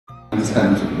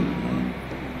Namaskaram, Sadhguru.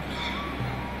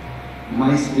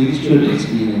 My spiritual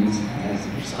experience has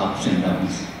its ups and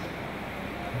downs.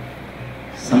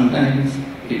 Sometimes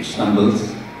it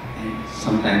stumbles and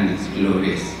sometimes it's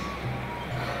glorious.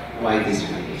 Why this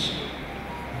variation?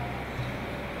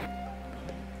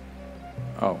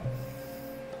 Oh.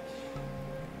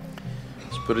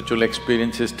 Spiritual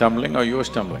experience is stumbling or you're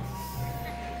stumbling?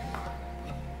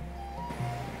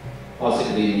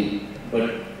 Possibly me,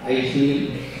 but I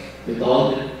feel with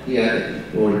all that he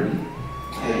has told me,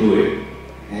 I do it.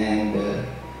 And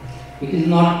it is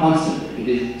not constant, it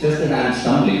is just that I am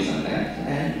stumbling sometimes,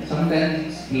 and sometimes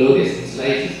it's glorious, this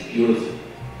life is beautiful.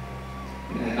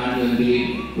 And I can't even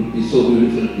believe it would be so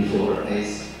beautiful before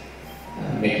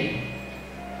I met him.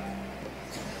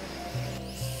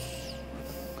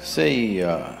 Say,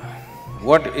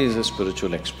 what is a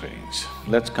spiritual experience?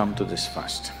 Let's come to this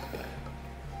first.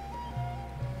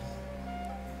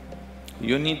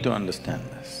 You need to understand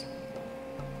this.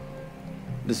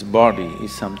 This body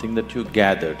is something that you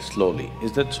gathered slowly,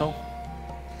 is that so?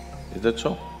 Is that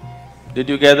so? Did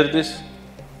you gather this?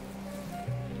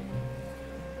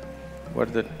 What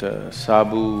is that,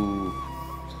 sabu…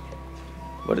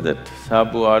 what is that,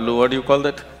 sabu aloo, what do you call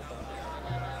that?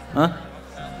 Huh?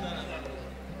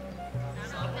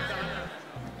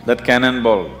 That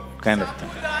cannonball kind of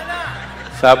thing.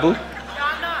 Sabu?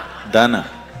 Dana.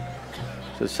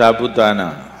 So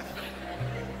sabudana.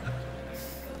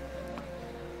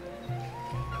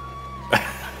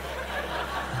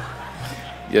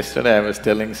 Yesterday I was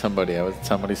telling somebody, I was at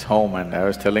somebody's home and I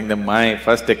was telling them my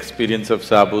first experience of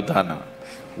sabudana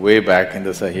way back in the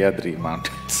Sahyadri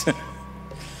mountains.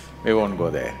 We won't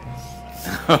go there.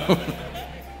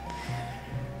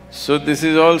 So this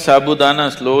is all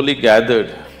sabudana slowly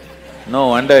gathered. No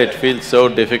wonder it feels so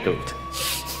difficult.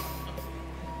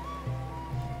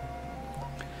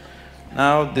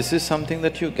 Now, this is something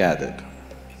that you gathered.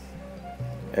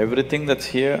 Everything that's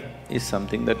here is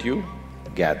something that you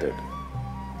gathered.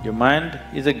 Your mind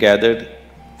is a gathered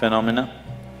phenomena,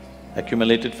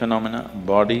 accumulated phenomena,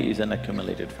 body is an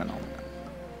accumulated phenomena.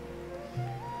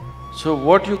 So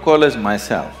what you call as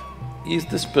myself is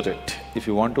the spirit, if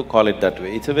you want to call it that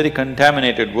way. It's a very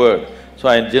contaminated word, so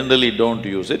I generally don't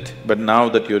use it, but now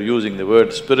that you're using the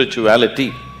word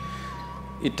spirituality,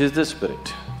 it is the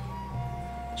spirit.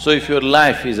 So if your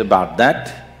life is about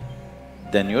that,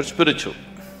 then you're spiritual.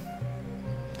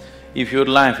 If your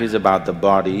life is about the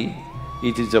body,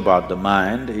 it is about the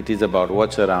mind, it is about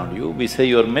what's around you, we say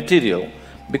you're material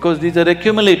because these are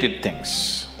accumulated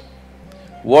things.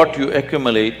 What you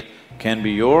accumulate can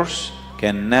be yours,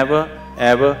 can never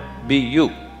ever be you.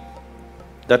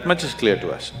 That much is clear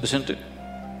to us, isn't it?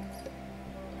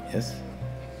 Yes?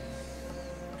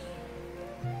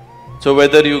 So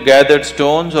whether you gathered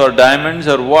stones or diamonds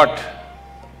or what,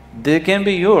 they can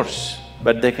be yours,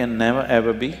 but they can never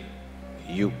ever be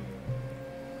you.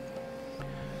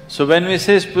 So when we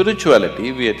say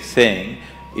spirituality, we are saying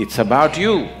it's about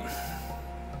you.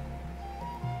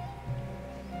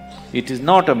 It is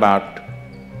not about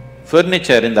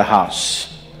furniture in the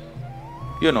house.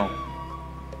 You know,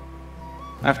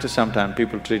 after some time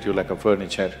people treat you like a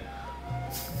furniture.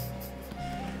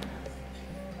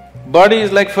 Body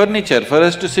is like furniture for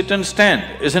us to sit and stand,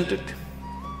 isn't it?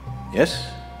 Yes?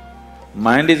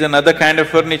 Mind is another kind of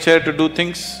furniture to do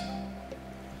things.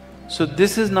 So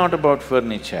this is not about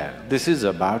furniture, this is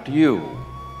about you.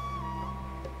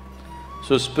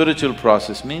 So spiritual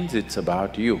process means it's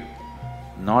about you,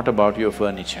 not about your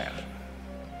furniture,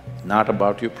 not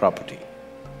about your property,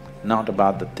 not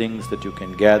about the things that you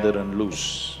can gather and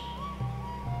lose.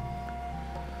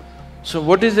 So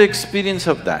what is the experience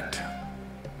of that?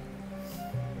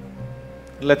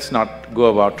 Let's not go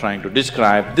about trying to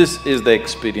describe, this is the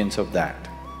experience of that.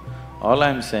 All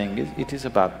I'm saying is, it is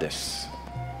about this.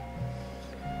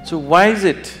 So why is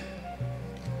it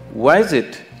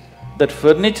that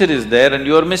furniture is there and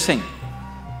you're missing?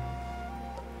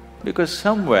 Because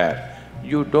somewhere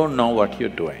you don't know what you're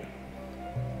doing.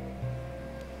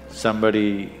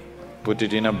 Somebody put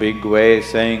it in a big way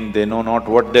saying they know not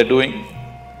what they're doing.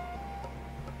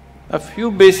 A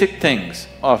few basic things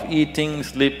of eating,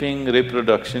 sleeping,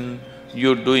 reproduction,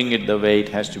 you're doing it the way it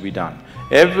has to be done.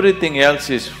 Everything else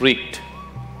is freaked.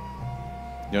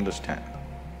 You understand?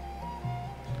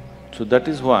 So that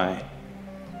is why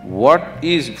what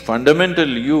is fundamental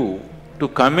you, to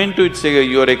come into it, say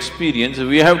your experience,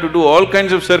 we have to do all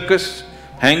kinds of circus,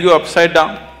 hang you upside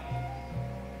down.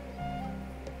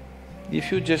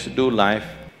 If you just do life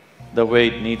the way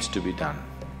it needs to be done,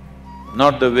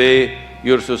 not the way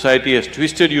your society has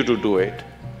twisted you to do it,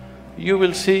 you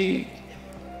will see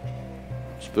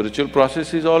Spiritual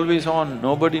process is always on,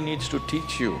 nobody needs to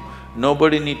teach you,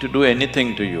 nobody need to do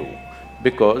anything to you,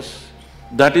 because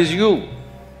that is you.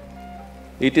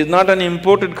 It is not an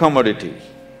imported commodity,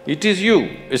 it is you,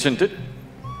 isn't it?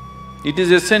 It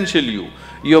is essential you.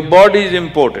 Your body is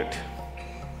imported,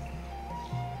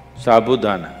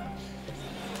 sabudana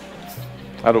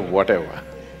or whatever.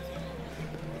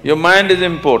 Your mind is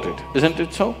imported, isn't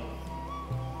it so?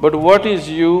 But what is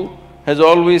you has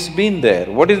always been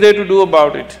there. What is there to do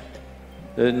about it?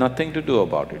 There is nothing to do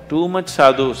about it. Too much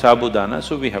sabudana,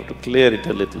 so we have to clear it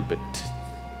a little bit.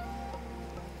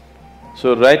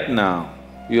 So right now,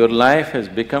 your life has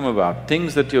become about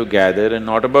things that you gather and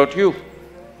not about you.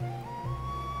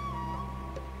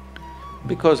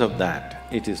 Because of that,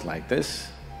 it is like this.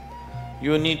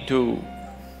 You need to…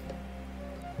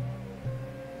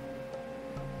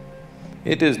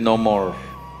 It is no more…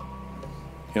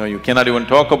 you cannot even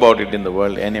talk about it in the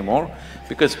world anymore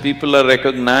because people are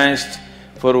recognized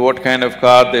for what kind of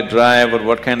car they drive or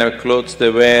what kind of clothes they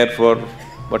wear, for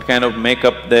what kind of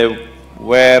makeup they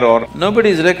wear, or…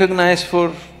 Nobody is recognized for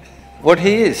what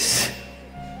he is.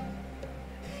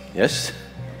 Yes,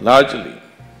 largely.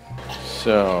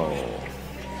 So,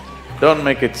 don't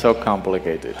make it so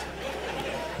complicated.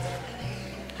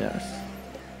 Yes.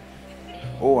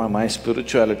 Oh, my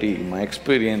spirituality, my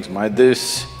experience, my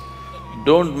this.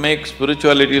 Don't make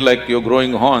spirituality like you're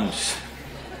growing horns.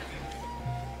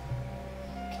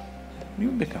 You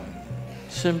become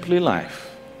simply life.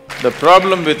 The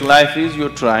problem with life is you're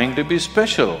trying to be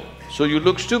special, so you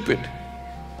look stupid.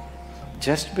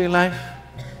 Just be life.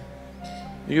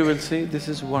 You will see this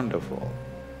is wonderful.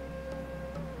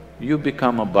 You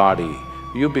become a body,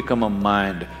 you become a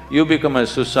mind, you become a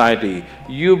society,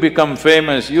 you become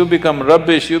famous, you become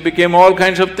rubbish, you became all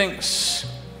kinds of things.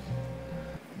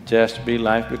 Just be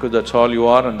life because that's all you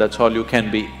are and that's all you can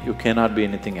be. You cannot be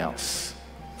anything else.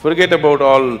 Forget about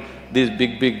all this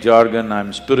big jargon,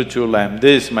 I'm spiritual, I'm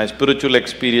this, my spiritual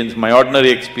experience, my ordinary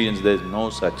experience, there's no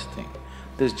such thing.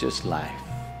 There's just life.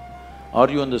 Are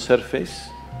you on the surface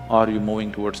or are you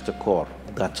moving towards the core?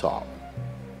 That's all.